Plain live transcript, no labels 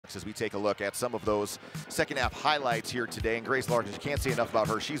box as we take a look at some of those second half highlights here today. And Grace Larkin, you can't say enough about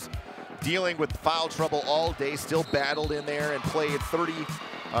her. She's dealing with foul trouble all day, still battled in there and played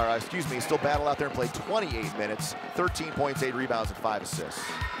still battled out there and played 28 minutes, 13 points, 8 rebounds, and 5 assists.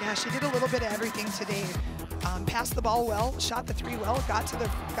 Yeah, she did a little bit of everything today. Passed the ball well, shot the three well, got to the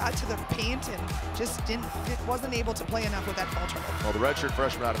paint, and just wasn't able to play enough with that foul trouble. Well, the redshirt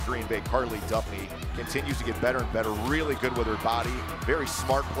freshman out of Green Bay, Carly Duffney, continues to get better and better. Really good with her body. Very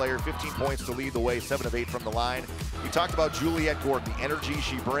smart player. 15 points to lead the way, 7 of 8 from the line. You talked about Juliette Gordon, the energy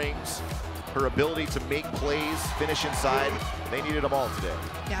she brings, her ability to make plays, finish inside. They needed them all today.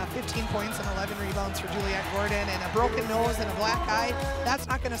 Yeah, 15 points and 11 rebounds for Juliette Gordon, and a broken nose and a black eye. That's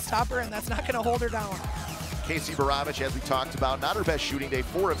not going to stop her, and that's not going to hold her down. Casey Baravich, as we talked about, not her best shooting day,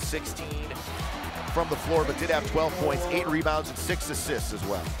 4 of 16 from the floor, but did have 12 points, 8 rebounds, and 6 assists as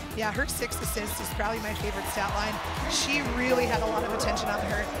well. Yeah, her 6 assists is probably my favorite stat line. She really had a lot of attention on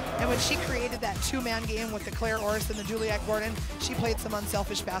her, and when she created that two-man game with the Claire Orris and the Juliette Gordon, she played some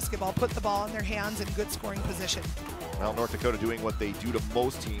unselfish basketball, put the ball in their hands in good scoring position. Well, North Dakota doing what they do to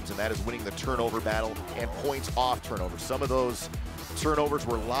most teams, and that is winning the turnover battle and points off turnovers. Some of those turnovers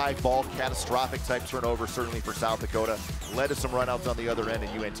were live ball, catastrophic type turnovers, certainly for South Dakota. Led to some runouts on the other end,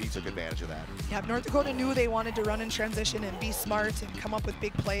 and UNT took advantage of that. Yeah, North Dakota knew they wanted to run in transition and be smart and come up with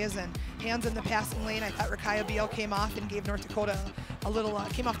big plays and hands in the passing lane. I thought Rakaya Beal came off and gave North Dakota a little,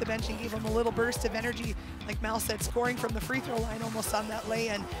 came off the bench and gave them a little burst of energy. Like Mal said, scoring from the free throw line almost on that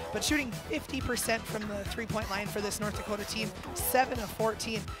lay-in, but shooting 50% from the three-point line for this North Dakota team, 7 of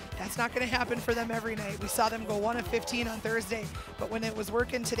 14. That's not going to happen for them every night. We saw them go 1 of 15 on Thursday, but when it was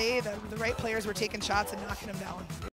working today, the right players were taking shots and knocking them down.